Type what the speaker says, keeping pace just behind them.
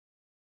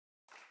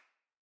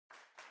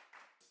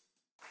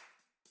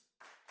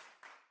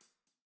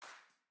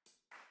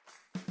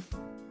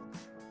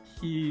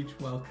huge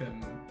welcome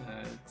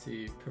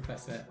to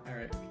Professor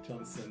Eric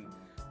Johnson,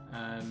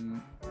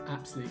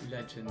 absolute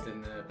legend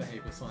in the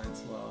behavioural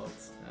science world,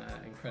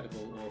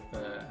 incredible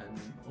author and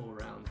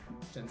all-round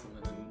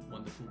gentleman and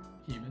wonderful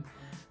human.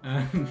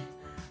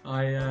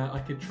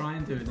 I could try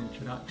and do an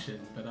introduction,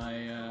 but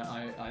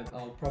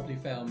I'll probably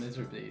fail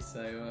miserably.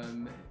 So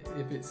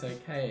if it's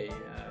okay,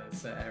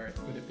 Sir Eric,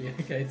 would it be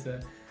okay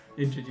to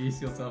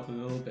introduce yourself a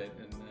little bit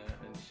and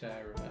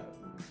share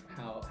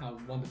how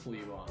wonderful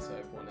you are, so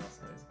everyone else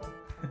knows?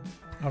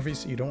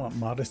 Obviously, you don't want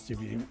modesty to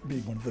be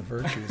one of the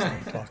virtues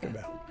that we talk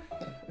about.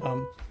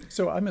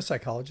 So I'm a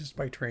psychologist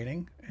by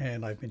training,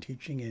 and I've been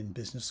teaching in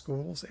business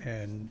schools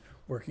and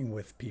working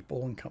with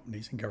people and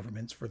companies and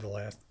governments for the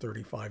last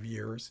 35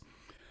 years.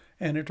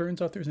 And it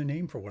turns out there's a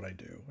name for what I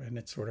do, and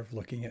it's sort of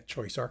looking at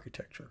choice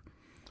architecture.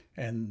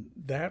 And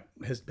that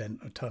has been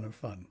a ton of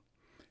fun.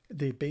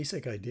 The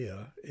basic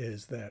idea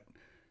is that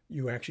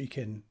you actually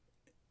can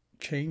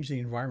change the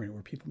environment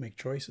where people make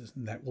choices,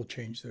 and that will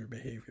change their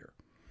behavior.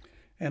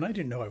 And I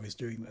didn't know I was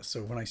doing this.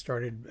 So when I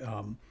started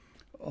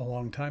a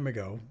long time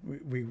ago,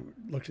 we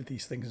looked at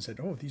these things and said,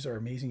 oh, these are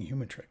amazing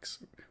human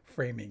tricks.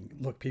 Framing,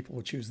 look, people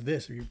will choose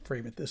this, or you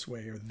frame it this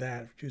way, or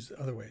that, choose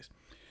other ways.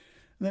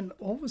 And then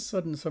all of a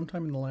sudden,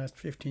 sometime in the last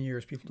 15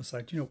 years, people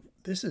decide,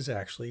 this is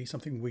actually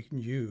something we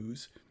can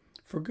use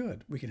for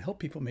good. We can help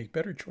people make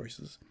better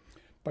choices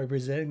by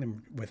presenting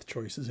them with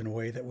choices in a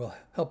way that will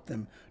help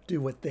them do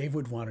what they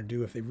would want to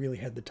do if they really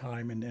had the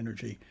time and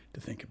energy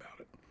to think about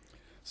it.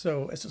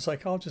 So as a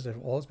psychologist,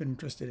 I've always been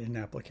interested in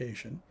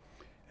application,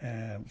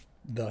 and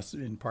thus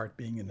in part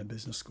being in the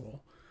business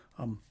school.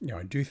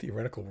 I do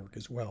theoretical work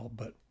as well,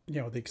 but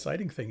the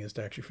exciting thing is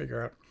to actually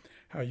figure out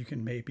how you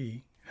can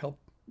maybe help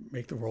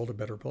make the world a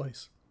better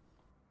place.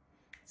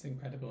 It's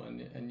incredible.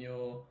 And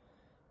your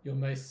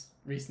most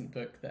recent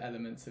book, The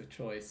Elements of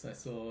Choice, I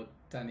saw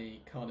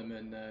Danny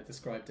Kahneman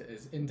described it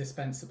as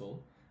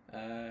indispensable,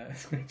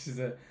 which is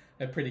a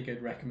pretty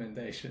good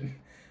recommendation.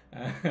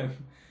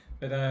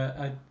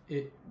 But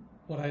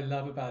what I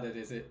love about it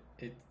is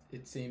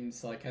it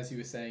seems like, as you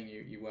were saying,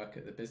 you work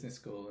at the business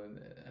school, and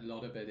a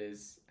lot of it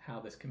is how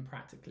this can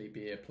practically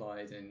be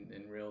applied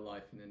in real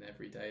life and in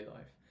everyday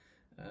life.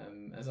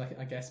 As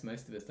I guess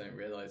most of us don't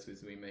realize,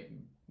 is we make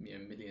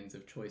millions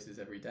of choices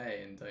every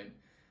day and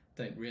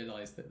don't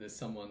realize that there's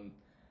someone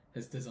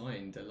has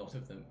designed a lot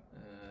of them.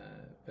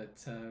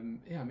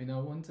 I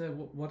wonder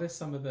what are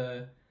some of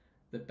the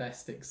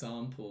best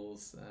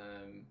examples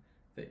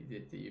that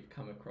you've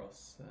come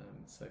across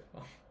so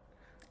far?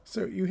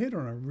 So you hit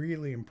on a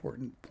really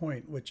important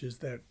point, which is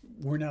that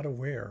we're not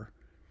aware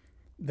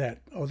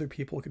that other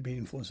people could be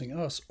influencing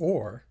us,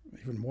 or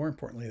even more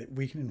importantly, that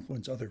we can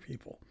influence other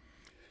people.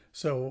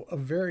 So a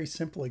very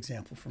simple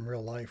example from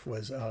real life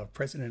was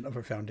president of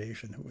a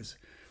foundation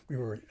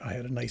I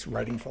had a nice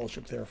writing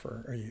fellowship there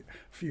for a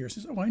few years.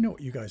 He says, I know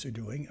what you guys are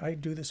doing. I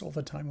do this all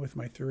the time with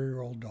my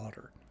 3-year-old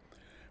daughter.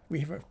 We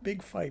have a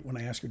big fight when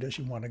I ask her, does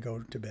she want to go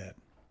to bed?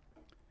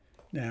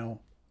 Now,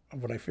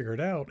 what I figured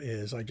out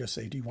is I just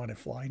say, do you want to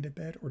fly into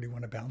bed or do you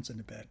want to bounce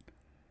into bed?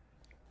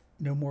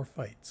 No more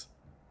fights.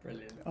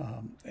 Brilliant.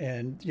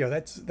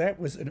 That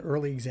was an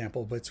early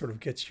example, but sort of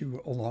gets you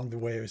along the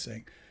way of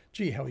saying,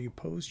 gee, how you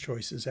pose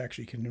choices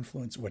actually can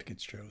influence what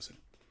gets chosen.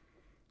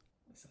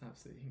 That's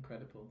absolutely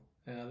incredible.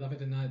 I love it.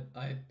 And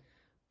I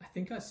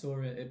think I saw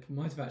it. It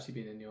might have actually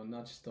been in your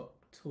Nudge Stock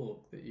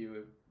talk that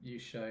you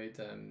showed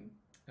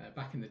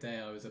back in the day.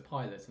 I was a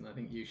pilot, and I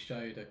think you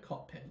showed a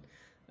cockpit.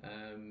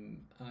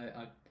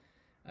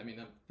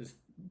 There's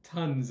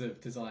tons of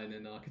design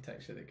and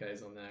architecture that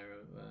goes on there.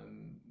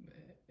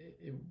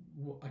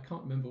 I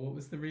can't remember, what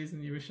was the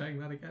reason you were showing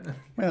that again?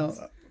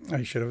 Well,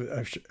 I should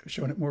have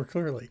shown it more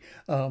clearly.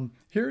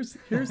 Here's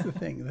the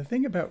thing. The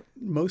thing about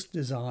most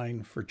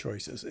design for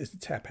choices is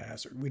it's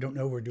haphazard. We don't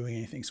know we're doing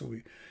anything. So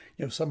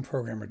some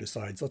programmer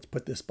decides, let's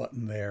put this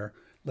button there.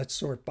 Let's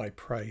sort by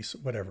price,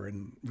 whatever.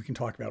 And we can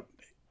talk about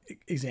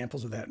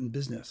examples of that in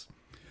business.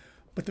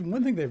 But the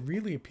one thing that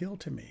really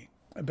appealed to me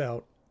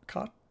about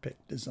cockpit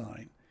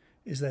design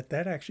is that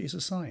actually is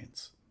a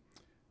science.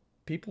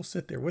 People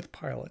sit there with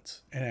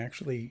pilots and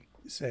actually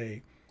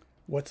say,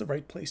 what's the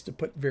right place to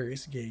put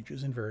various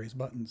gauges and various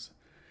buttons?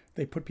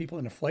 They put people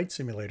in a flight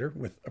simulator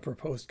with a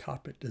proposed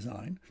cockpit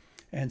design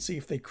and see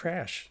if they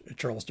crash at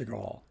Charles de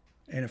Gaulle.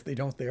 And if they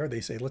don't there,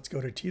 they say, let's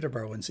go to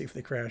Teterboro and see if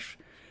they crash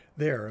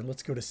there. And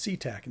let's go to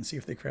SeaTac and see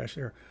if they crash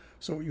there.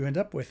 So what you end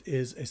up with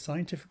is a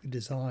scientifically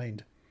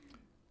designed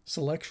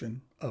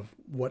selection of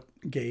what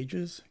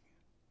gauges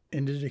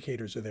and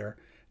indicators are there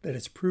that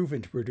it's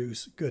proven to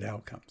produce good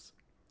outcomes.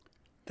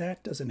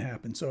 That doesn't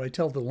happen. So I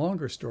tell the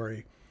longer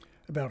story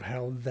about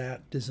how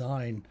that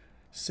design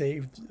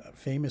saved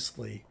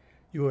famously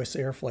US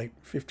Air Flight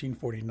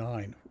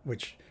 1549,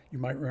 which you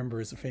might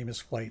remember is a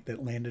famous flight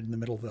that landed in the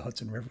middle of the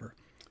Hudson River.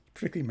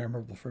 Particularly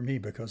memorable for me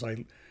because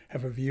I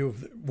have a view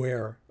of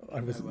where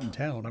I was in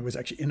town. I was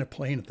actually in a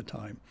plane at the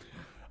time.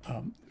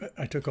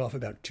 I took off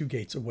about 2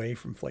 gates away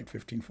from Flight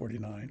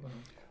 1549. Wow.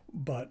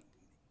 But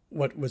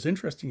what was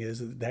interesting is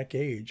that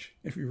gauge,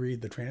 if you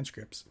read the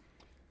transcripts,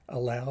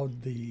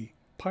 allowed the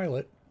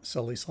pilot,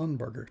 Sully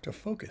Sullenberger, to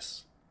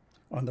focus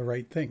on the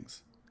right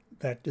things.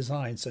 That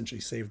design essentially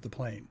saved the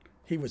plane.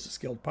 He was a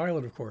skilled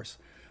pilot, of course,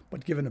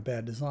 but given a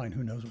bad design,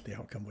 who knows what the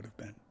outcome would have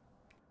been.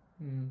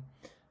 And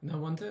I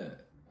wonder,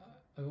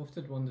 I've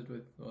often wondered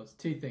there's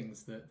two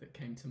things that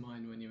came to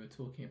mind when you were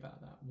talking about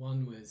that.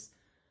 One was,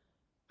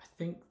 I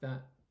think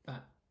that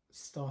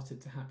started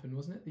to happen,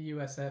 wasn't it? The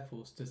US Air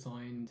Force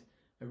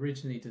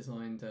originally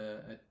designed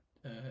a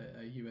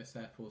US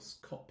Air Force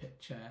cockpit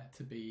chair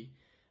to be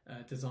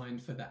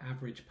designed for the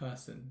average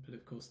person, but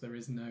of course there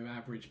is no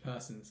average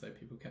person, so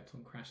people kept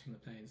on crashing the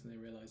planes and they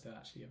realized that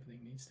actually everything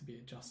needs to be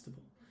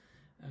adjustable.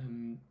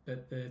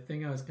 But the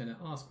thing I was going to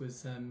ask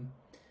was,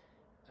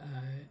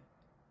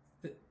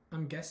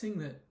 I'm guessing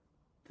that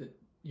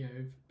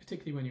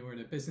particularly when you're at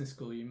a business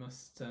school, you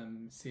must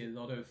see a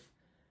lot of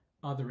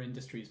other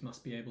industries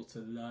must be able to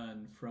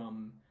learn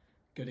from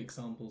good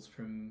examples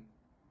from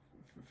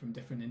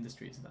different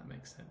industries, if that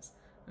makes sense.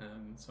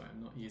 Sorry,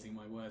 I'm not using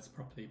my words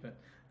properly, but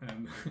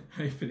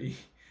hopefully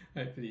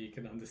you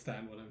can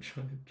understand what I'm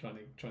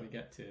trying to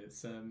get to.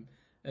 It's,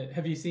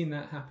 have you seen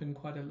that happen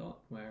quite a lot?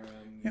 Where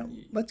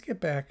let's get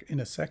back in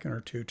a second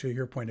or two to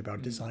your point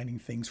about designing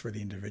things for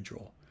the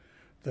individual.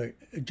 The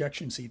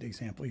ejection seat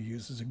example you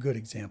use is a good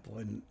example,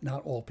 and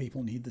not all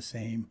people need the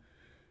same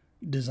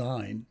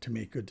design to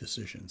make good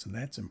decisions, and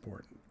that's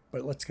important.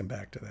 But let's come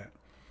back to that.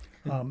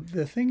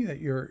 The thing that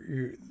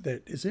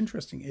that is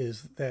interesting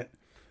is that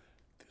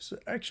there's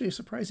actually a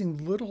surprising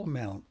little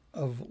amount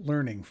of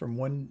learning from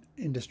one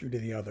industry to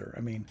the other.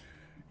 I mean,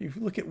 if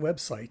you look at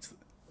websites,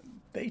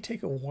 they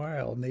take a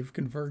while and they've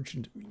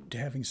converged to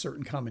having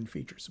certain common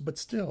features. But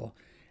still,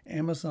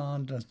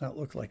 Amazon does not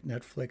look like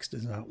Netflix,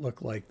 does not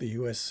look like the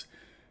US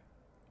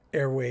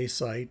Airways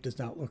site, does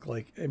not look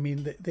like, I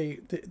mean,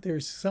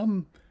 there's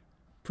some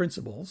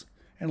principles,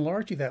 and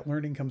largely that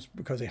learning comes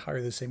because they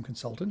hire the same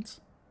consultants,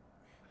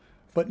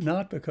 but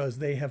not because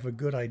they have a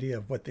good idea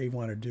of what they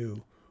want to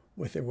do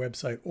with their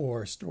website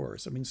or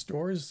stores. I mean,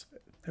 stores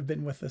have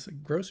been with us,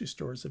 grocery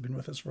stores have been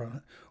with us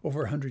for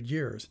over 100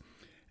 years.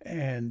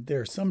 And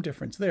there's some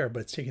difference there,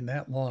 but it's taken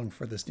that long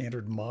for the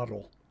standard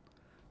model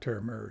to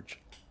emerge.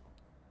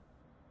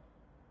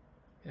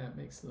 Yeah, it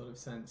makes a lot of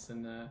sense.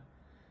 And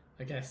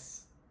I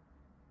guess,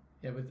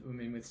 with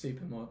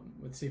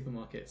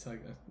supermarkets, I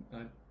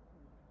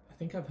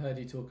think I've heard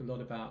you talk a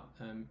lot about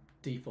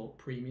default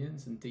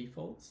premiums and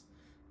defaults.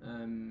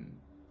 And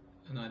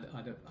I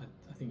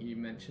think you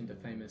mentioned a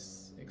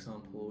famous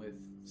example with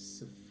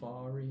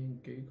Safari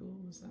and Google.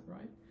 Is that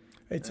right?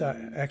 It's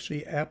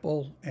actually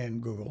Apple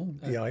and Google,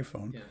 the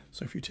iPhone. Yeah.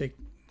 So if you take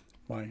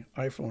my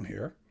iPhone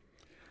here,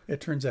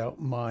 it turns out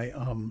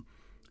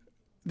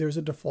there's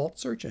a default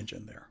search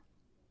engine there.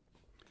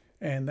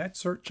 And that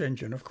search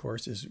engine, of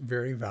course, is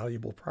very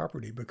valuable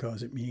property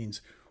because it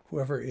means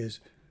whoever is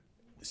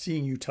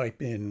seeing you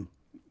type in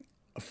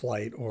a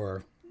flight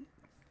or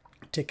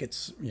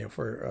tickets,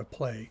 for a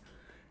play,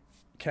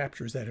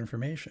 captures that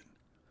information.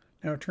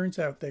 Now, it turns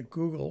out that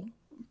Google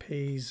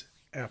pays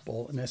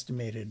Apple an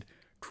estimated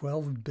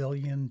 $12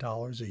 billion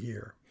a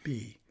year.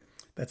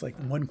 That's like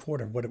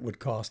 1/4 of what it would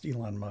cost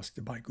Elon Musk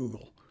to buy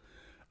Google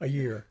a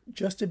year,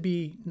 just to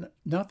be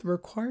not the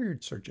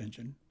required search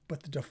engine,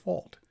 but the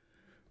default.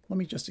 Let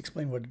me just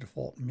explain what a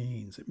default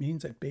means. It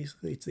means that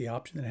basically it's the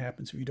option that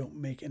happens if you don't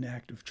make an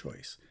active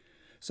choice.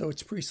 So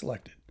it's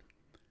pre-selected.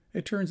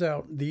 It turns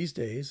out these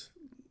days,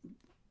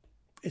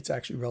 it's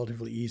actually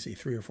relatively easy,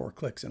 3 or 4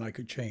 clicks, and I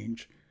could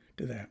change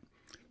to that.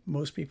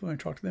 Most people, when I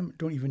talk to them,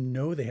 don't even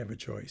know they have a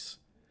choice.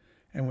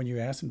 And when you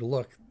ask them to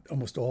look,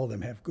 almost all of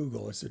them have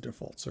Google as their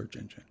default search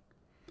engine.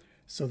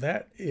 So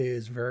that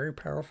is very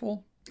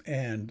powerful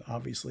and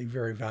obviously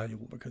very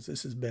valuable because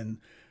this has been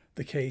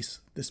the case.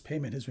 This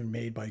payment has been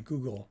made by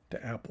Google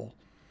to Apple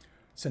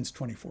since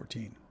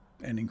 2014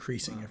 and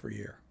increasing every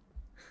year.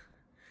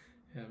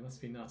 Yeah, it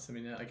must be nuts. I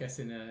mean, I guess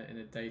in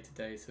a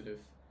day-to-day sort of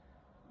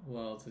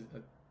world,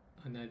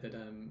 I know that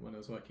when I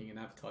was working in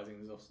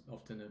advertising, there's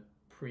often a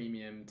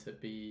premium to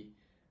be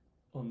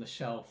on the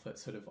shelf at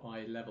sort of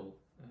eye level.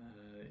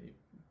 You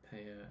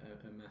pay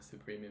a massive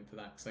premium for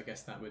that, because I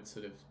guess that would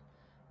sort of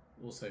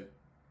also,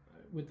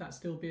 would that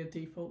still be a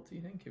default, do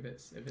you think, if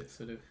it's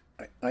sort of...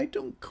 I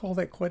don't call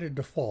that quite a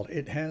default.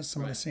 It has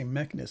some of the same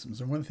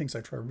mechanisms, and one of the things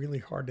I try really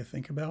hard to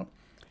think about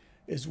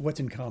is what's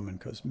in common,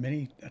 because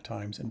many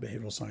times in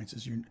behavioral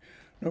sciences,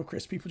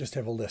 Chris, people just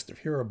have a list of,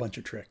 here are a bunch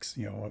of tricks,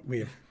 we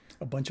have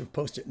a bunch of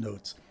post-it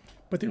notes,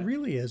 but there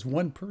really is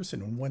one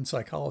person and one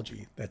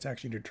psychology that's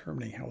actually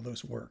determining how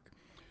those work.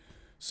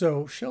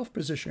 So shelf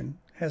position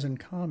has in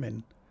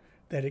common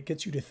that it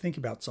gets you to think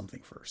about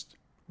something first,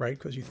 right?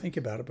 Because you think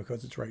about it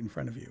because it's right in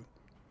front of you.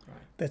 Right.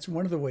 That's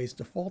one of the ways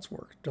defaults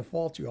work.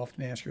 Defaults, you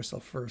often ask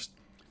yourself first,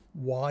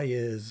 why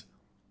is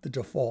the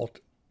default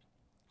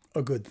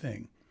a good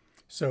thing?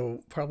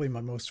 So probably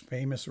my most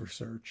famous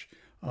research,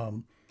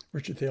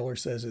 Richard Thaler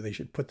says that they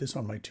should put this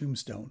on my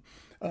tombstone,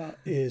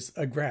 is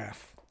a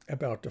graph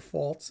about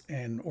defaults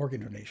and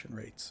organ donation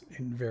rates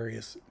in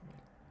various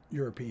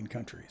European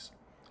countries.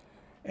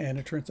 And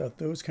it turns out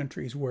those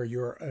countries where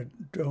you're a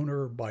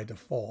donor by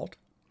default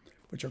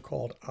which are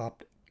called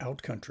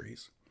opt-out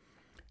countries,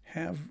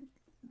 have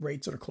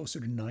rates that are closer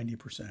to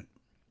 90%.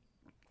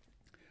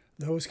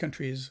 Those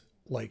countries,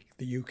 like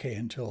the UK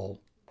until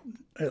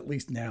at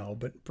least now,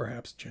 but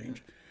perhaps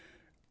change,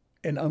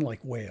 and unlike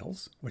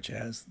Wales, which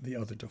has the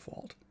other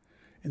default,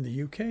 in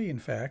the UK, in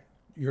fact,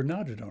 you're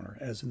not a donor,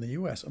 as in the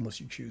US, unless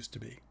you choose to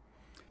be.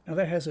 Now,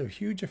 that has a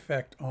huge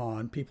effect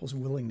on people's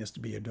willingness to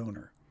be a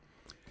donor.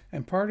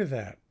 And part of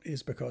that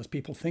is because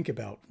people think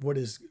about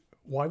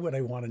why would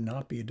I want to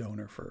not be a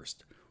donor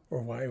first?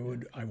 Or why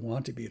would I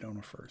want to be a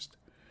donor first?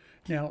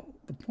 Now,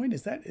 the point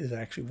is that is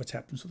actually what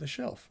happens with a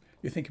shelf.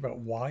 You think about,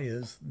 why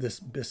is this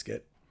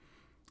biscuit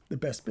the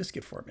best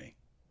biscuit for me?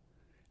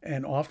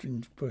 And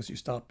often, because you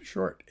stop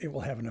short, it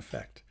will have an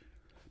effect.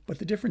 But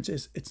the difference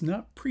is it's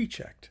not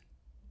pre-checked.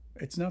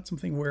 It's not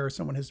something where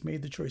someone has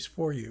made the choice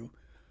for you,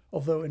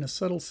 although in a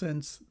subtle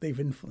sense, they've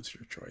influenced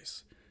your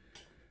choice.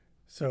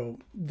 So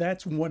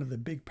that's one of the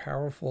big,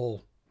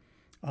 powerful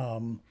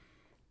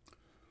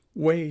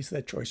ways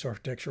that choice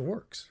architecture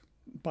works,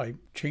 by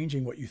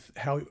changing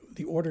how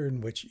the order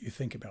in which you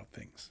think about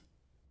things.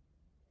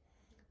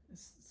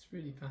 It's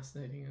really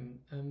fascinating.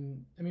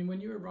 And I mean, when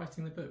you were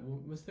writing the book,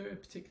 was there a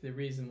particular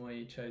reason why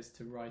you chose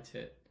to write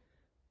it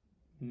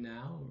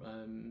now?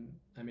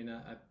 I mean,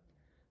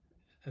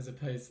 as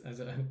opposed,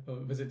 or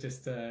was it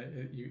just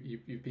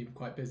you've been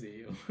quite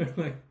busy?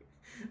 Or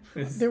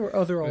there were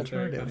other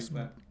alternatives,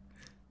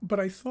 but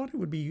I thought it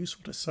would be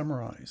useful to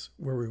summarize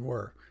where we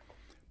were.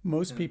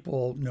 Most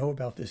people know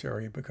about this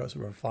area because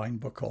of a fine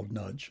book called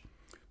Nudge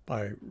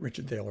by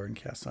Richard Thaler and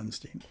Cass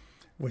Sunstein,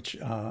 which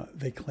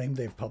they claim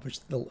they've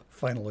published the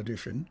final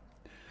edition.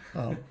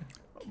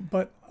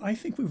 But I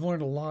think we've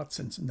learned a lot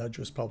since Nudge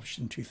was published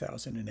in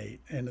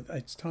 2008, and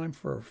it's time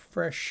for a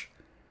fresh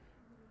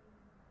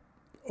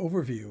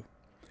overview.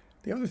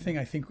 The other thing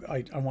I think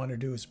I want to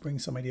do is bring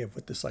some idea of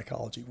what the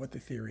psychology, what the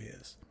theory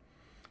is.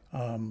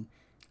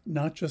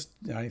 Not just,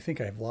 I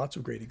think I have lots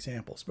of great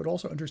examples, but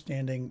also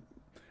understanding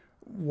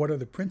what are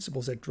the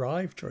principles that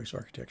drive choice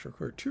architecture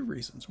for two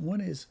reasons.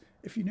 One is,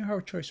 if you know how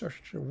choice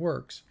architecture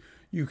works,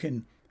 you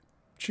can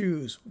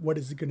choose what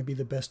is going to be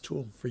the best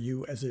tool for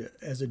you as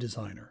a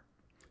designer.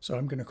 So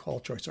I'm going to call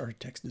choice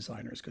architects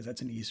designers because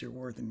that's an easier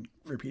word than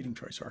repeating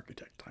choice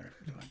architect time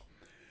after time.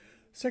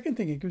 Second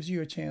thing, it gives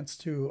you a chance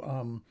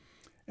to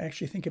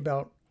actually think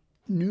about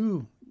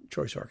new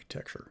choice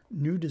architecture,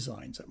 new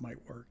designs that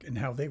might work and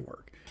how they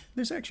work.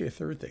 There's actually a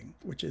third thing,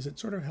 which is it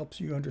sort of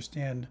helps you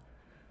understand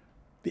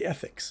the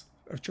ethics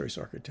of choice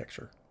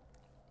architecture.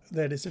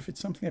 That is, if it's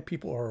something that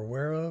people are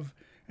aware of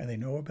and they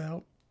know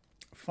about,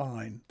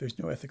 fine, there's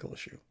no ethical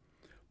issue.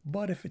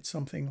 But if it's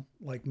something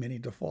like many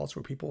defaults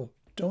where people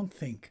don't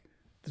think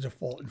the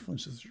default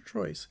influences their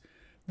choice,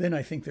 then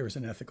I think there's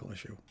an ethical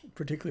issue,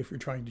 particularly if you're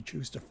trying to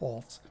choose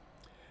defaults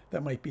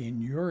that might be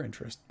in your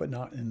interest, but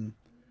not in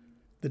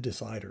the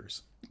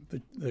deciders,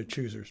 the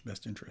chooser's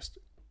best interest.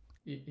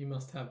 You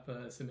must have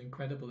some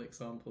incredible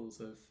examples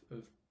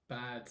of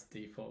bad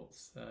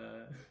defaults.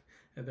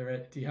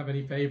 Do you have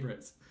any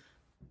favorites?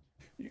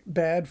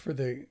 Bad for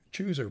the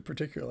chooser,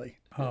 particularly.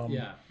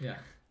 Yeah.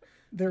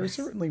 There are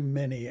certainly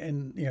many,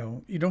 and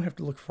you don't have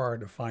to look far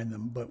to find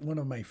them. But one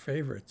of my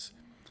favorites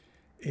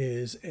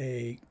is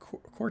a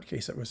court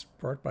case that was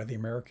brought by the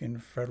American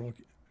Federal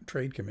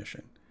Trade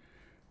Commission.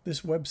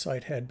 This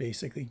website had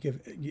basically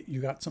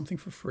you got something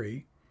for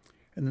free,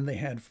 and then they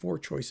had 4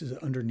 choices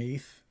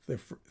underneath the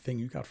thing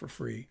you got for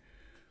free.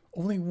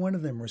 Only one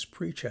of them was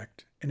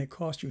pre-checked, and it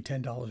cost you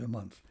 $10 a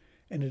month,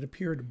 and it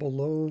appeared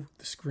below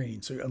the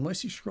screen. So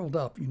unless you scrolled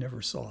up, you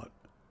never saw it.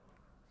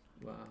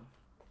 Wow.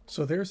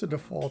 So there's a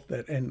default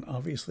that, and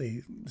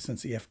obviously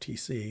since the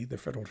FTC, the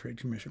Federal Trade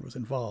Commission, was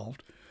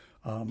involved,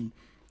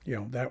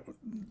 that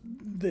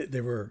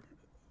they were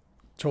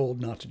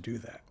told not to do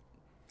that.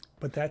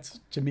 But that's,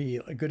 to me,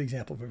 a good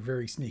example of a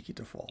very sneaky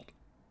default,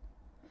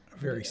 a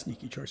very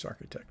sneaky choice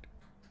architect.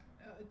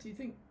 Do you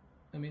think,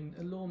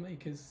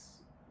 lawmakers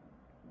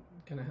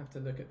going to have to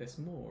look at this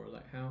more?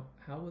 Like,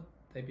 how would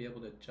they be able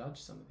to judge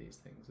some of these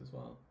things as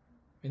well?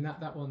 I mean,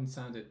 that one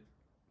sounded,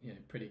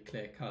 pretty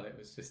clear cut. It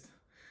was just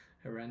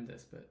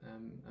horrendous. But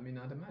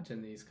I'd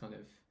imagine these kind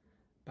of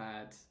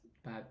bad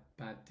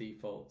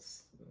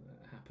defaults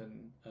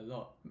happen a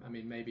lot. I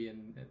mean, maybe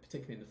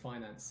particularly in the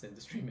finance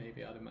industry,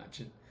 maybe I'd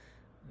imagine.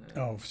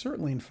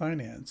 Certainly in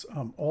finance.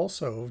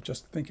 Also,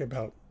 just think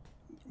about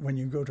when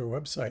you go to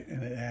a website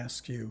and it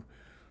asks you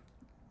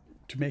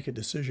to make a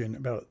decision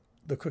about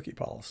the cookie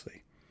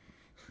policy.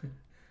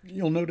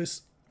 You'll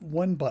notice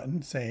one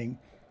button saying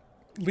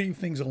leave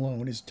things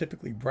alone is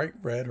typically bright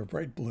red or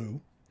bright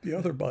blue. The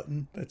other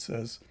button that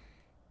says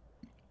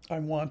I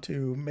want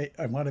to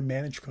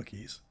manage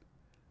cookies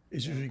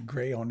is usually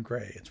gray on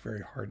gray. It's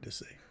very hard to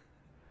see.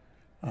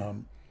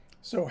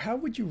 So how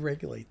would you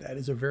regulate that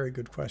is a very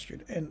good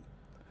question. And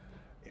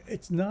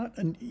it's not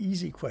an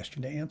easy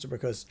question to answer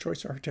because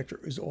choice architecture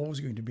is always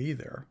going to be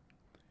there.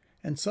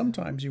 And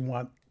sometimes you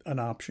want an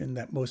option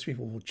that most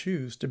people will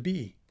choose to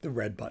be the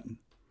red button.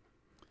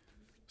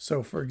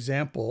 So for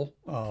example,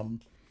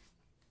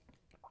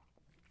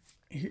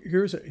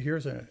 Here's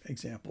an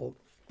example.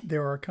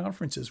 There are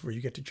conferences where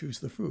you get to choose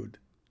the food.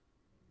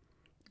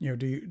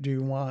 Do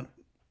you want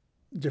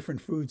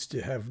different foods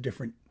to have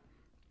different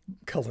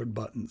colored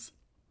buttons?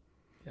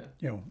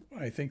 Yeah.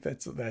 I think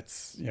that's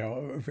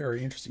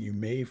very interesting. You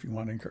may, if you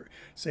want to encourage,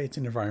 say it's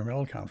an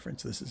environmental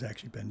conference, this has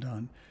actually been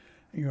done.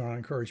 You want to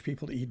encourage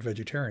people to eat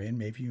vegetarian.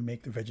 Maybe you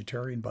make the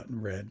vegetarian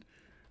button red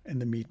and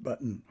the meat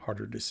button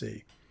harder to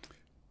see.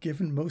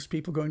 Given most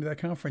people going to that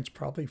conference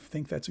probably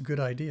think that's a good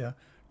idea,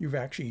 you've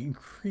actually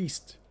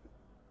increased,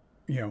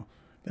 the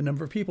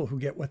number of people who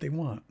get what they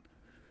want.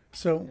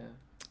 So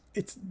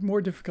it's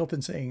more difficult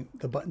than saying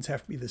the buttons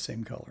have to be the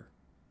same color.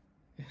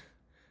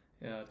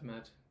 Yeah, I'd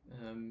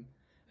imagine.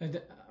 And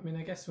I mean,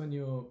 I guess when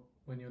you're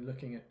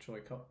looking at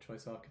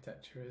choice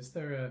architecture, is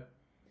there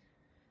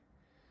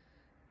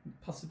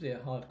possibly a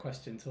hard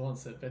question to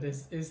answer, but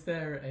is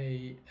there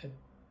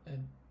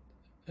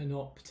an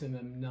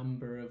optimum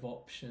number of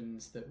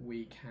options that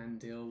we can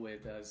deal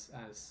with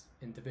as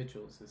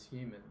individuals, as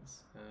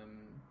humans?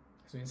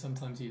 Because I mean,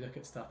 sometimes you look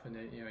at stuff and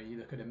you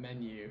look at a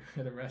menu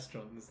at a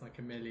restaurant, and there's like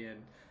a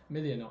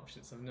million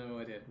options. I've no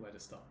idea where to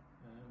start.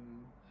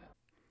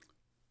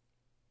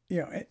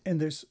 And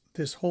there's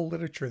this whole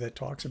literature that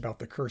talks about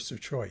the curse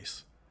of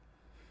choice.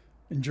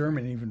 In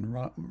German, it even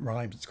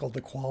rhymes. It's called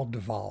the Qual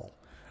der Wahl.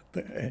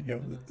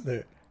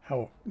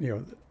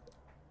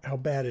 How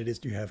bad it is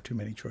to have too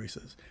many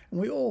choices,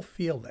 and we all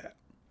feel that.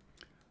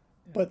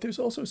 Yeah. But there's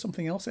also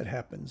something else that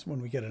happens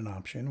when we get an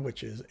option,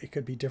 which is it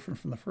could be different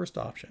from the first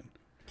option.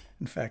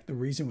 In fact, the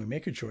reason we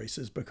make a choice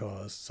is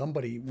because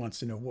somebody wants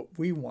to know what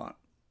we want.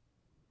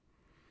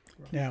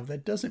 Right. Now,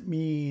 that doesn't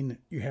mean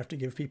you have to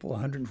give people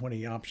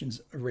 120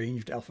 options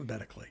arranged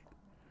alphabetically,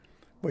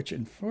 which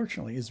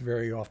unfortunately is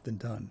very often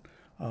done.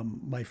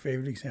 My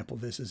favorite example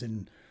of this is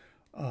in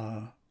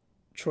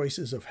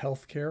choices of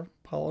healthcare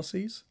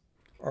policies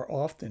are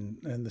often,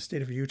 in the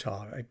state of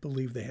Utah, I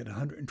believe they had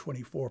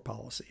 124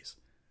 policies.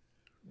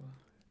 Wow.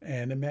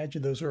 And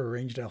imagine those are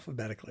arranged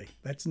alphabetically.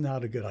 That's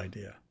not a good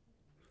idea.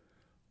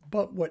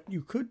 But what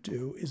you could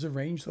do is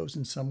arrange those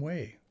in some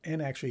way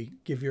and actually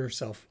give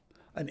yourself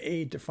an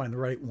aid to find the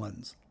right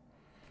ones.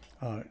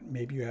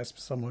 Maybe you ask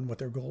someone what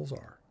their goals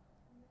are.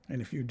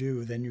 And if you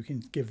do, then you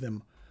can give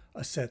them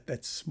a set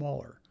that's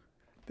smaller.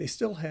 They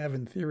still have,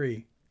 in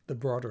theory, the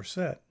broader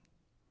set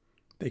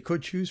they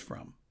could choose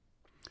from,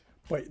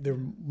 but they're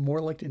more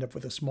likely to end up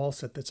with a small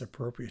set that's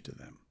appropriate to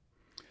them.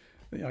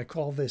 I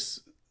call this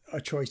a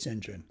choice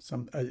engine,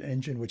 an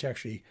engine which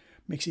actually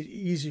makes it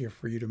easier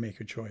for you to make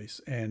a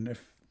choice. And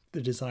if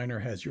the designer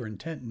has your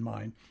intent in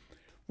mind,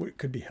 it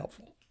could be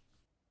helpful.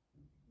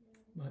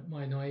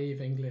 My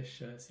naive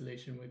English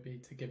solution would be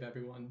to give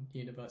everyone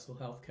universal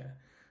healthcare.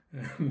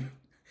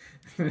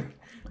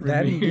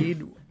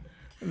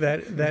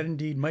 That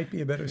indeed might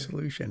be a better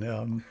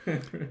solution.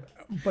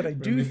 But I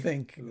do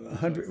think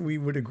we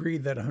would agree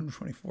that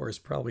 124 is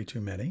probably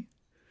too many.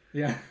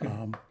 Yeah.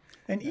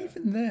 And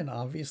even then,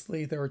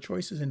 obviously, there are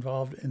choices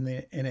involved in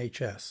the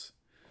NHS.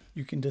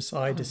 You can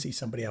decide to see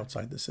somebody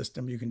outside the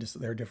system.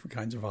 There are different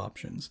kinds of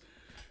options.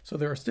 So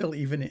there are still,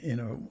 even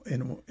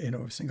in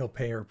a single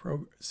payer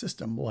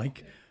system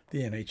like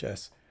the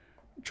NHS,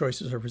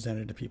 choices are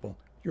presented to people.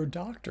 Your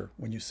doctor,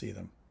 when you see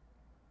them,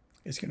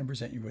 is going to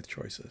present you with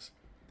choices.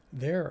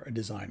 They're a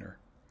designer,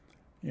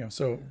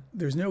 so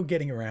there's no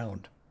getting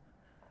around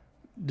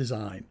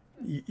design,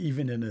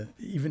 even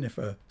if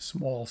a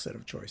small set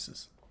of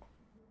choices.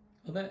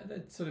 Well,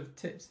 that sort of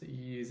tips that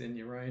you use in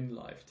your own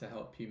life to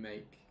help you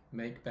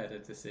make better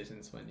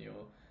decisions when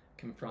you're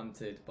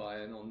confronted by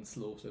an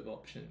onslaught of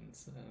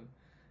options.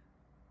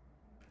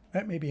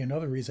 That may be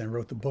another reason I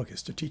wrote the book,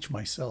 is to teach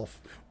myself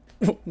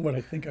what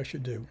I think I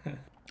should do.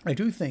 I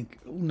do think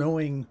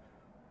knowing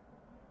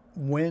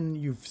when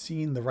you've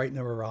seen the right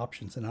number of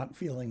options and not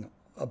feeling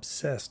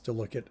obsessed to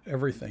look at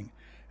everything.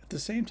 At the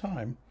same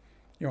time,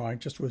 I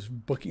just was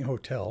booking a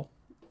hotel.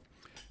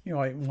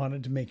 I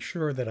wanted to make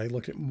sure that I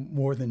looked at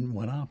more than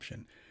one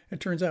option.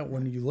 It turns out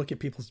when you look at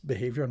people's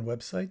behavior on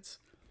websites,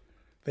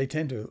 they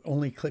tend to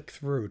only click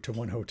through to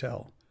one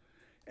hotel.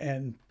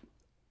 And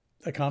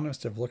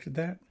economists have looked at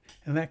that,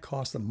 and that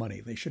costs them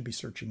money. They should be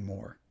searching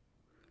more.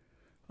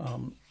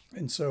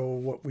 And so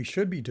what we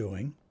should be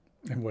doing,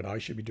 and what I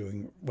should be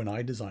doing when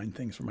I design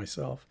things for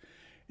myself,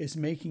 is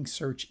making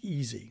search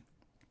easy.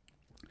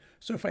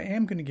 So if I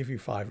am going to give you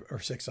 5 or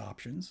 6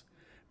 options,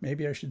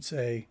 maybe I should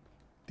say,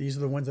 these are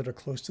the ones that are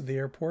close to the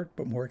airport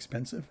but more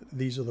expensive.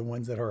 These are the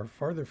ones that are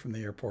farther from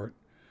the airport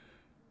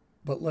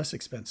but less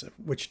expensive.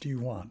 Which do you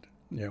want?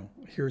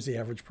 Here's the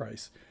average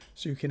price.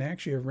 So you can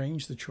actually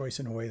arrange the choice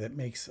in a way that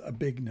makes a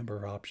big number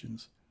of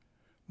options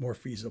more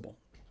feasible.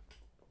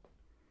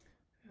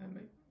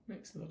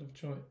 Makes a lot of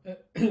choice,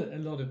 a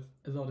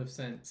lot of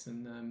sense,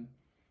 and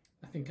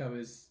I think I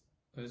was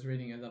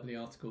reading a lovely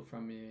article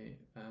from you.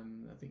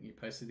 I think you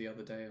posted the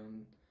other day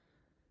on.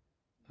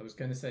 I was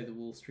going to say the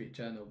Wall Street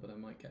Journal, but I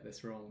might get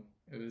this wrong.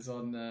 It was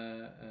on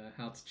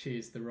how to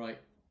choose the right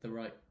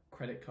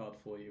credit card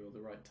for you, or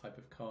the right type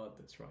of card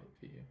that's right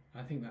for you.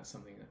 I think that's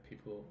something that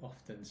people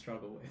often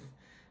struggle with,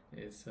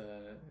 is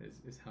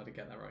how to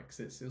get that right, because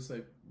it's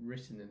also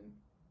written and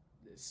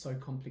it's so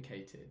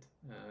complicated,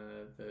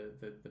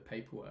 the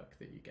paperwork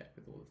that you get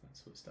with all of that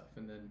sort of stuff,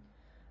 and then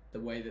the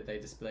way that they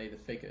display the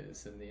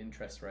figures and the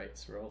interest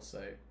rates are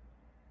also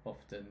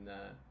often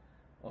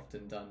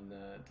done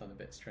a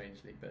bit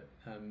strangely. But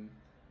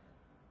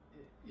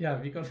yeah,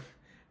 have you got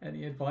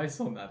any advice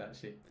on that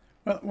actually?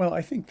 Well,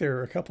 I think there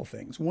are a couple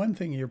things. One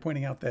thing, you're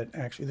pointing out that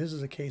actually this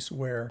is a case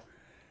where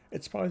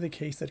it's probably the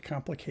case that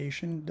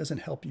complication doesn't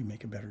help you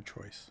make a better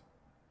choice.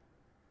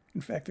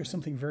 In fact, there's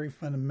something very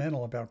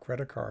fundamental about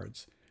credit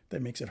cards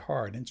that makes it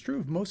hard. And it's true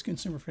of most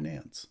consumer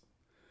finance,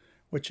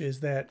 which is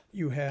that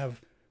you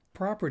have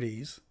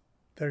properties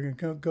that are going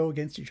to go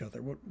against each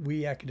other. What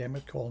we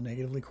academics call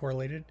negatively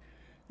correlated.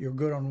 You're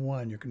good on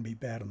one, you're going to be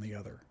bad on the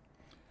other.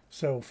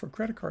 So for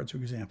credit cards, for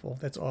example,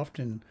 that's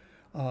often,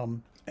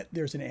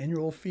 there's an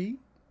annual fee,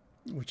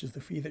 which is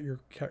the fee that you're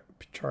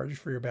charged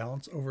for your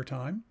balance over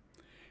time.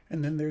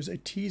 And then there's a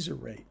teaser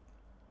rate,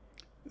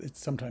 it's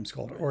sometimes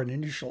called, or an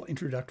initial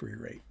introductory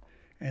rate.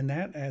 And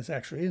that, as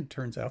actually it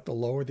turns out, the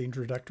lower the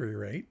introductory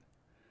rate,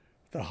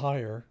 the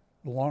higher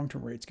the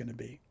long-term rate's going to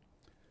be.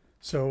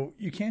 So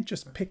you can't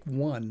just pick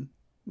one.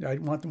 I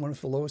want the one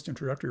with the lowest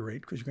introductory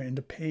rate because you're going to end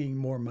up paying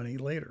more money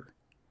later.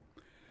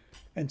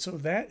 And so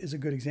that is a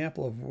good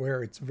example of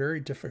where it's very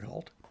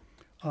difficult.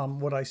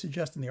 What I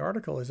suggest in the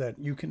article is that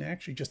you can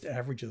actually just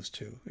average those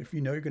two. If you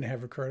know you're going to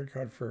have a credit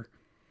card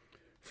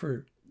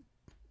for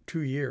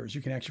 2 years,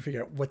 you can actually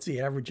figure out what's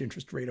the average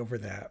interest rate over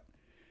that.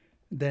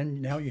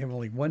 Then now you have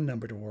only one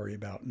number to worry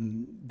about,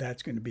 and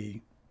that's going to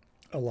be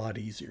a lot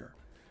easier.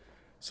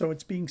 So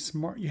it's being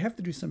smart. You have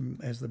to do some,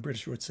 as the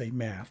British would say,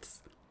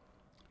 maths.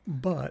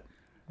 But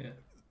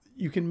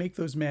you can make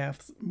those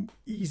maths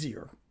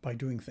easier by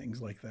doing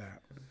things like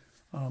that.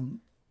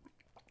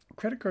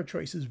 Credit card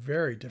choice is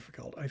very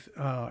difficult.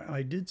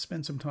 I did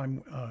spend some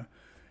time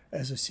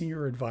as a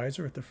senior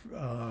advisor at the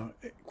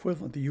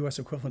the U.S.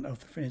 equivalent of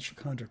the Financial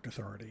Conduct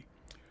Authority,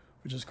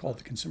 which is called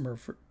the Consumer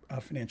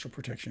Financial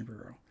Protection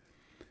Bureau.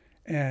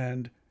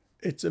 And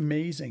it's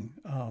amazing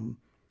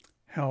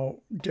how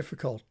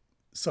difficult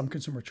some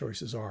consumer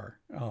choices are.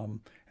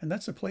 And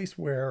that's a place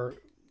where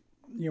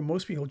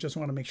most people just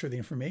want to make sure the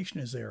information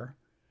is there.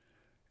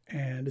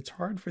 And it's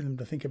hard for them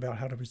to think about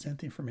how to present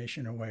the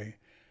information in a way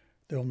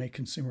that will make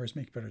consumers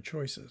make better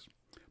choices.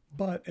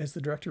 But as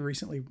the director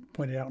recently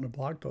pointed out in a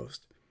blog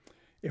post,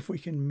 if we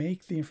can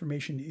make the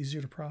information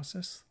easier to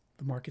process,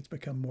 the markets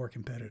become more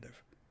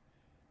competitive.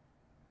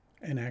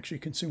 And actually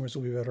consumers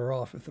will be better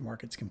off if the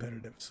market's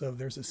competitive. So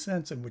there's a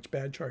sense in which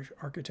bad charge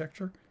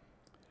architecture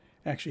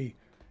actually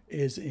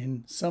is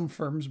in some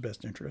firms'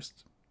 best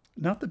interest.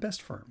 Not the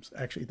best firms,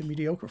 actually the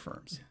mediocre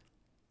firms.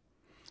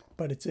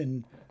 But it's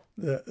in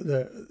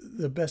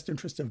the best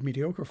interest of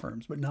mediocre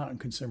firms, but not in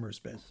consumers'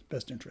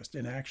 best interest.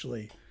 And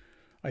actually,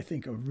 I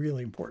think a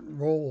really important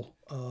role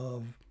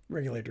of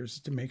regulators is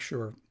to make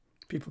sure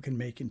people can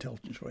make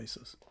intelligent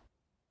choices.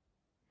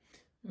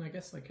 And I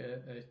guess like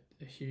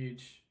a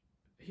huge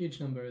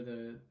number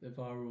of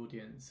our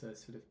audience are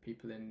sort of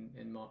people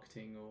in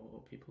marketing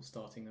or people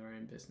starting their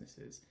own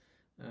businesses.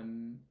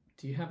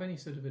 Do you have any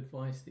sort of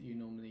advice that you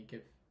normally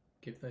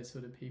give those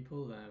sort of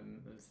people?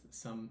 There's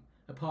some,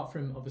 apart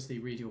from obviously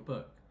read your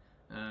book,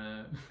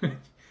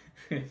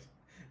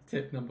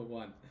 tip number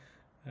one.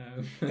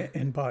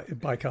 And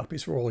buy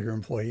copies for all your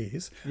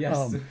employees.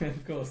 Yes,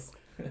 of course.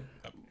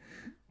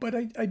 But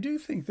I do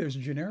think there's a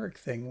generic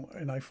thing,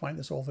 and I find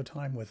this all the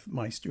time with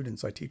my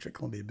students I teach at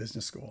Columbia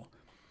Business School.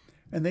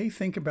 And they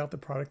think about the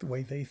product the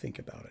way they think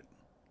about it.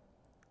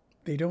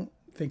 They don't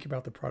think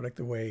about the product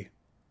the way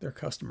their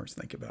customers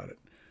think about it.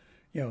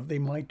 They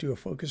might do a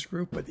focus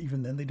group, but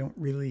even then they don't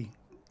really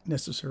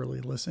necessarily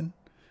listen.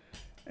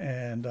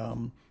 And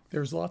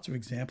there's lots of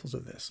examples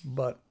of this.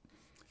 But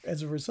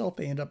as a result,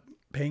 they end up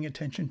paying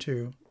attention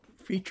to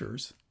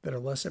features that are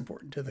less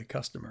important to the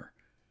customer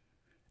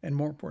and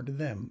more important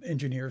to them.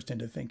 Engineers tend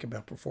to think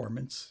about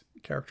performance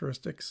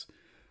characteristics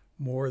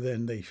more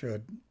than they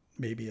should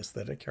maybe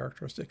aesthetic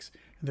characteristics.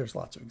 And there's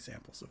lots of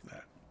examples of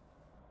that.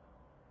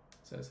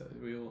 So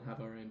we all have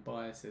our own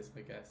biases,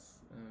 I guess.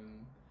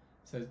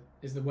 So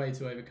is the way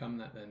to overcome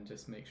that then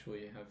just make sure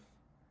you have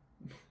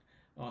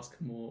ask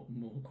more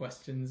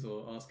questions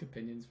or ask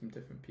opinions from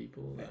different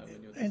people when you're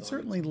designing? And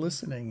certainly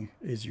listening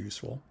is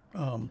useful.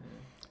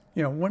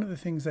 One of the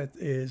things that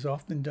is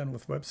often done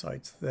with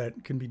websites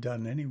that can be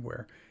done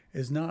anywhere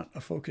is not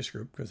a focus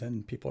group, because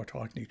then people are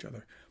talking to each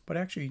other, but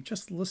actually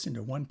just listen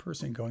to one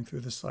person going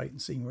through the site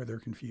and seeing where they're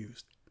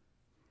confused.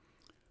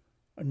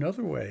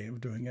 Another way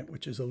of doing it,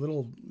 which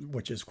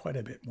is quite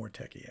a bit more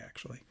techy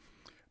actually,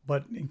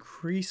 but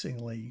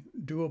increasingly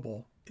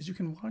doable, is you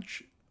can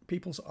watch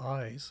people's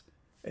eyes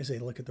as they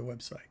look at the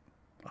website,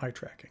 eye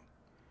tracking.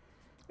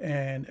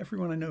 And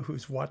everyone I know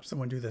who's watched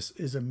someone do this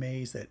is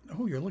amazed that,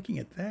 oh, you're looking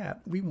at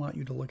that. We want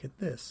you to look at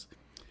this.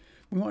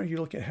 We want you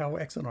to look at how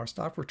excellent our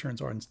stock returns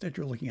are. Instead,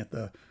 you're looking at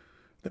the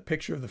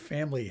picture of the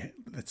family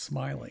that's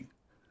smiling.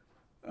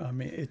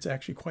 It's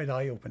actually quite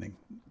eye-opening,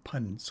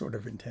 pun sort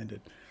of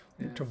intended,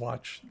 to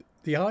watch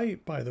The eye,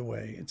 by the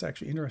way, it's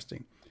actually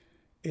interesting,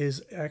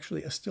 is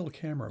actually a still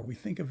camera. We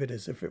think of it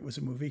as if it was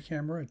a movie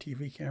camera, a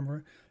TV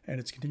camera, and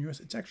it's continuous.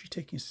 It's actually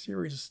taking a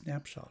series of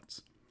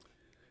snapshots.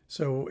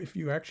 So if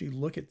you actually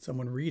look at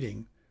someone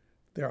reading,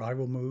 their eye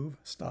will move,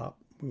 stop,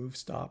 move,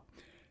 stop.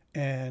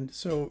 And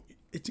so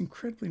it's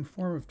incredibly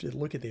informative to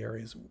look at the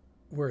areas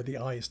where the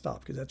eye is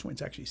stopped, because that's when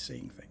it's actually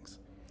seeing things.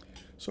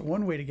 So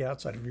one way to get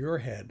outside of your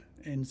head,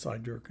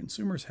 inside your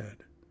consumer's head,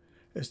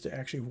 is to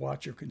actually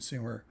watch your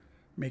consumer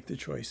make the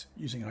choice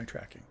using eye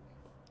tracking.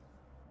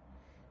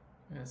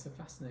 Yeah, it's a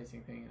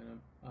fascinating thing, and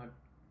I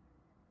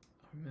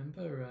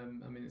remember.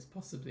 I mean, it's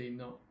possibly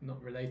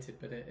not related,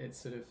 but it's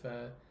sort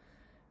of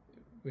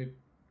we're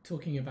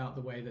talking about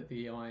the way that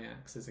the eye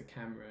acts as a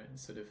camera and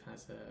sort of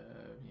has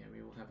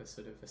we all have a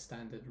sort of a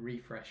standard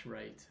refresh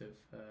rate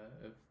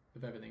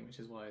of everything, which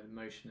is why the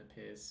motion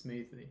appears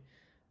smoothly.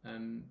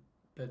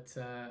 But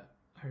I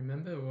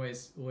remember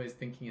always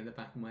thinking in the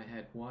back of my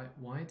head,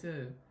 why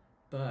do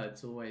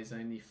birds always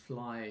only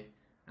fly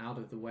out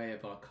of the way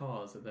of our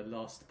cars at the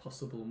last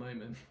possible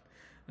moment?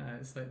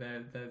 It's like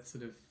they're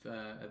sort of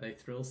are they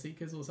thrill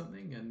seekers or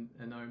something?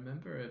 And I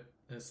remember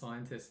a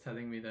scientist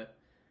telling me that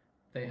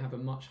they have a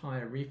much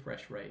higher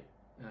refresh rate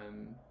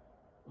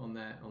on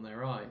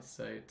their eyes.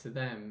 So to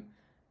them,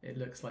 it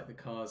looks like the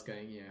car's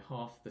going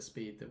half the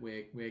speed that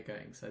we're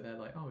going. So they're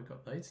like, oh, we've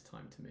got loads of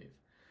time to move.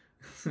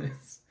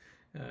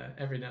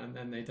 Every now and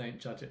then they don't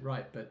judge it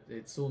right, but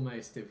it's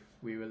almost, if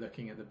we were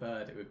looking at the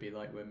bird, it would be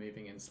like we're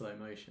moving in slow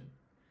motion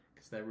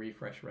because their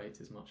refresh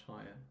rate is much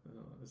higher.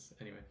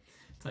 Anyway,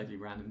 totally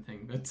random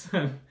thing, but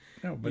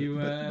no, but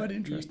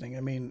interesting.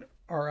 I mean,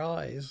 our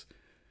eyes,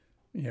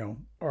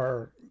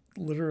 are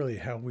literally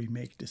how we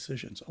make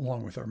decisions,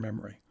 along with our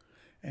memory.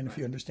 And if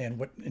you understand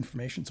what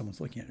information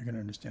someone's looking at, you're going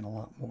to understand a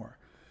lot more.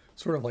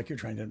 Sort of like you're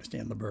trying to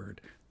understand the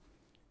bird.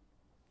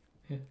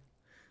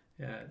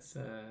 Yeah, it's.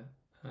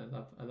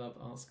 I love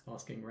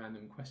asking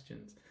random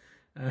questions.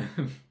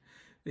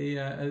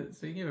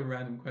 Speaking of a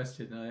random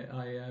question,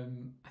 I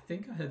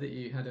think I heard that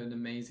you had an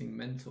amazing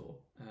mentor,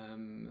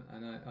 and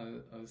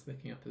I was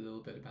looking up a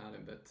little bit about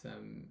him, but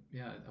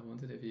I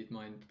wondered if you'd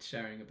mind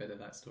sharing a bit of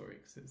that story,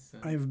 because it's.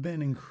 I've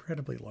been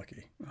incredibly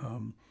lucky,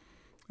 and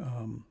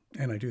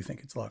I do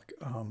think it's luck.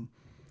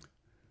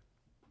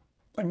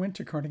 I went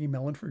to Carnegie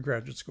Mellon for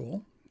graduate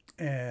school,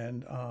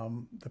 and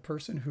the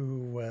person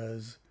who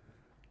was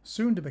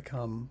soon to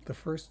become the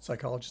first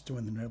psychologist to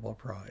win the Nobel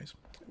Prize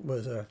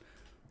was an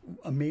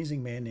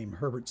amazing man named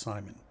Herbert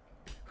Simon,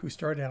 who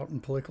started out in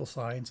political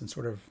science and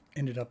sort of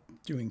ended up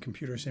doing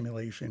computer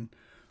simulation,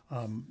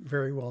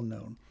 very well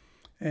known.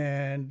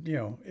 And,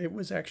 it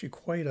was actually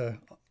quite an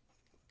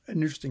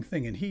interesting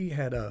thing. And he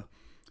had a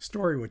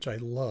story which I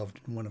loved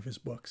in one of his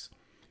books,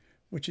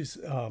 which is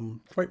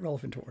quite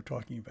relevant to what we're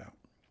talking about.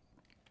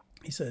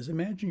 He says,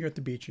 imagine you're at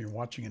the beach and you're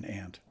watching an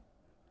ant.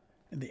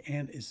 And the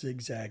ant is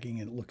zigzagging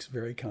and it looks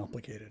very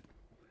complicated.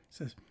 He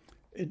says,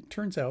 it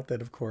turns out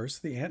that, of course,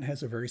 the ant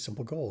has a very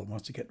simple goal. It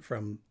wants to get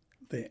from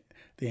the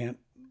ant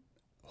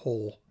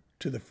hole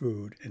to the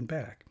food and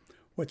back.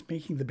 What's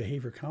making the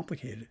behavior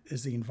complicated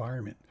is the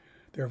environment.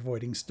 They're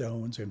avoiding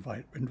stones and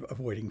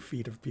avoiding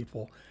feet of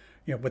people.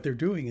 What they're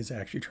doing is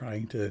actually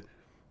trying to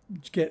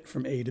get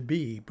from A to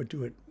B, but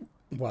do it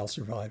while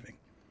surviving.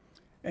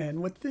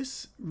 And what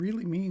this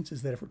really means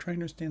is that if we're trying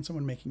to understand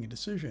someone making a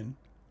decision,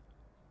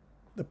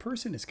 the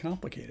person is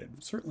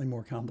complicated, certainly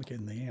more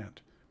complicated than the ant,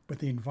 but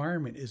the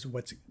environment is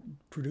what's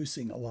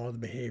producing a lot of the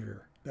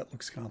behavior that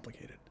looks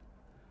complicated.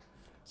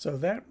 So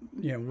that,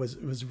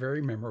 was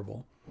very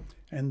memorable.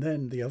 And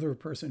then the other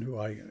person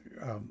who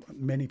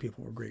many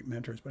people were great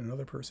mentors, but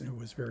another person who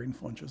was very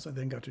influential, I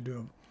then got to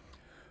do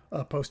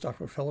a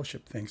postdoctoral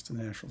fellowship thanks to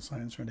the National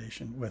Science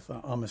Foundation with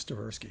Amos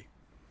Tversky,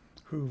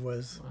 who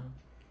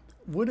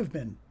would have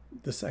been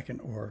the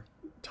second or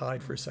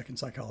tied for second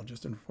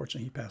psychologist.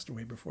 Unfortunately, he passed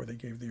away before they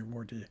gave the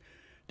award to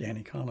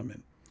Danny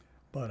Kahneman.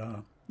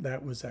 But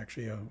that was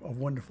actually a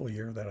wonderful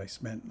year that I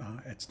spent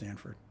at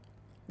Stanford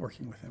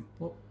working with him.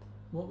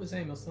 What was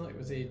Amos like?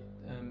 Was he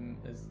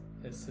as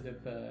sort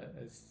of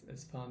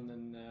as fun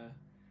and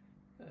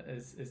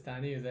as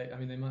Danny?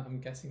 I'm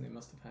guessing they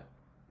must have had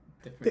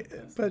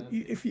different. But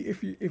if you,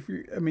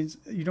 I mean,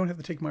 you don't have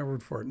to take my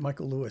word for it.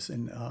 Michael Lewis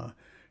in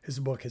his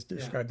book has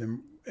described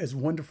them as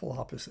wonderful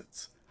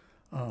opposites.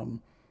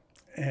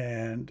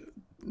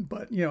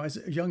 But as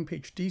a young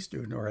PhD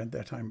student, or at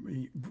that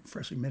time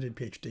freshly minted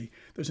PhD,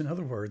 there's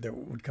another word that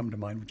would come to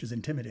mind, which is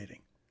intimidating.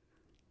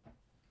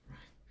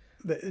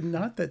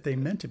 Not that they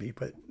meant to be,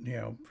 but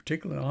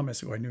particularly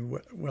Amos, who I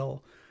knew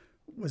well,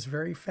 was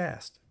very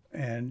fast.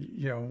 And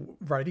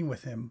writing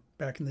with him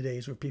back in the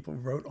days where people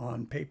wrote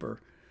on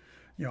paper,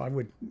 I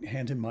would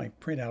hand him my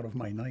printout of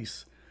my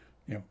nice,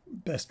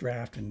 best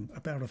draft, and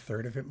about a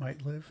third of it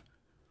might live.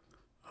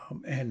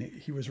 And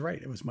he was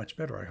right. It was much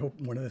better. I hope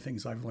one of the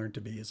things I've learned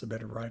to be is a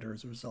better writer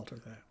as a result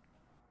of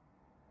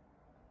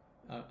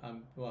that.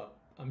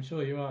 I'm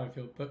sure you are if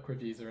your book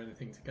reviews are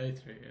anything to go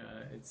through.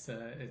 It's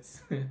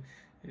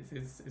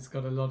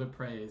got a lot of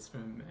praise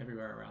from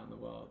everywhere around the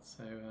world.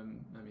 So,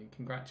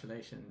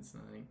 congratulations. I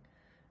think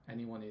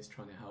anyone who's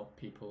trying to help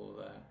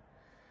people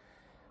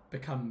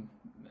become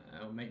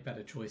or make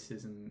better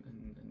choices and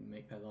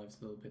make their lives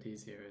a little bit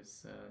easier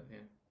is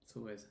it's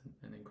always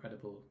an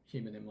incredible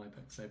human in my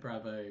book. So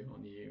bravo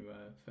on you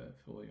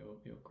for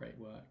your great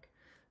work.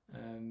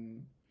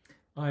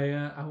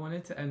 I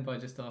wanted to end by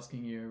just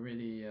asking you a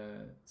really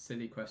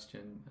silly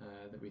question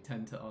that we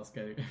tend to ask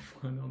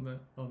everyone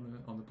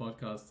on the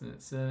podcast, and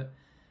it's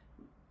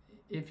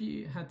if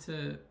you had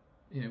to,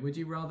 would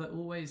you rather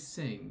always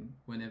sing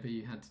whenever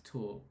you had to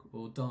talk,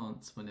 or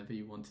dance whenever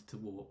you wanted to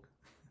walk?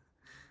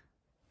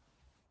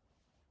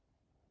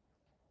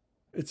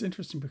 It's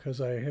interesting because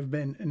I have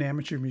been an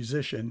amateur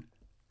musician,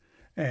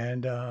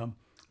 and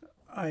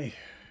I'm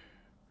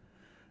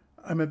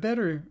a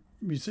better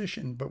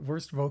musician but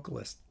worse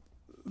vocalist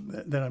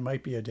than I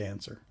might be a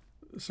dancer.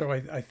 So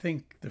I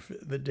think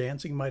the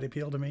dancing might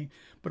appeal to me,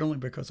 but only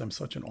because I'm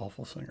such an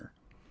awful singer.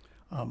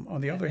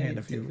 On the other hand,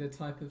 if you... the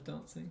type of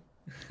dancing?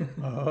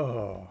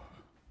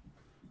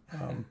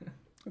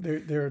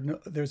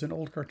 There's an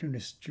old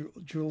cartoonist,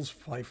 Jules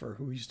Pfeiffer,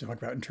 who used to talk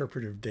about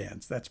interpretive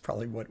dance. That's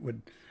probably what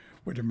would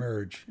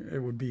emerge. It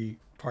would be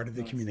part of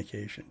the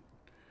communication.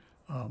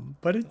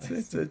 But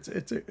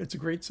it's a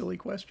great silly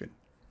question.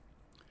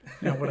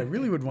 Now, what I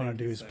really would want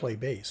to do is play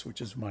bass,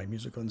 which is my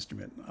musical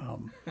instrument.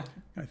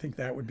 I think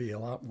that would be a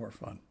lot more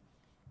fun.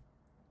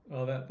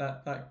 Well,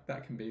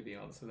 that can be the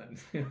answer then.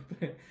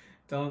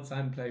 Dance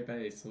and play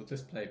bass, or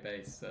just play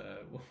bass.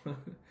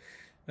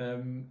 I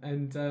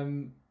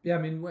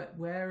mean,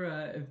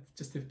 where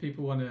if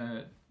people want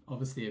to,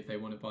 obviously, if they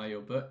want to buy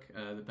your book,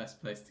 the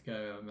best place to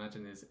go, I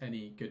imagine, is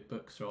any good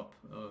bookshop,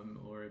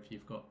 or if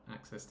you've got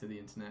access to the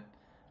internet,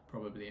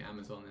 probably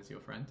Amazon is your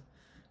friend.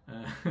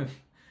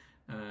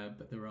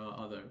 But there are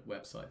other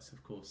websites,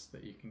 of course,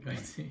 that you can go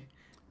to.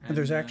 And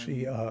there's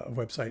actually a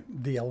website,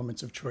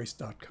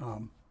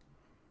 theelementsofchoice.com.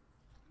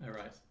 All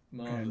right.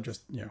 Marvelous. And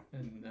just,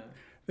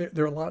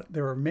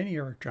 there are many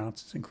Eric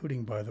Johnsons,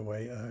 including, by the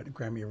way, a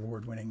Grammy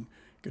Award-winning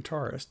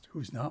guitarist,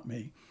 who's not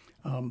me,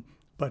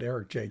 but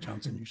Eric J.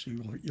 Johnson. Usually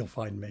you'll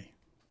find me.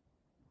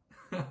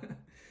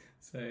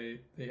 So,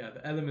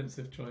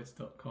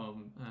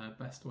 theelementsofchoice.com,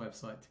 best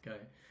website to go.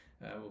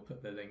 We'll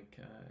put the link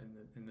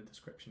in the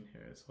description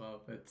here as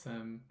well. But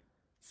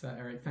so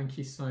Eric, thank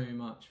you so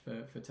much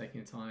for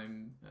taking the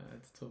time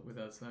to talk with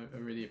us. I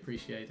really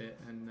appreciate it,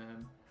 and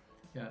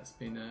it's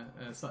been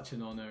such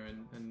an honour,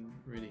 and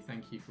really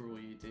thank you for all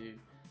you do,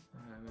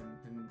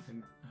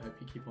 and I hope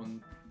you keep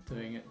on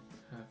doing it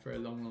for a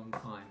long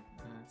time.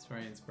 It's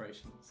very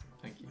inspirational, so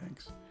thank you.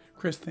 Thanks.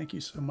 Chris, thank you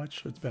so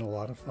much. It's been a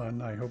lot of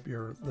fun. I hope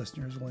your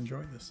listeners will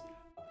enjoy this.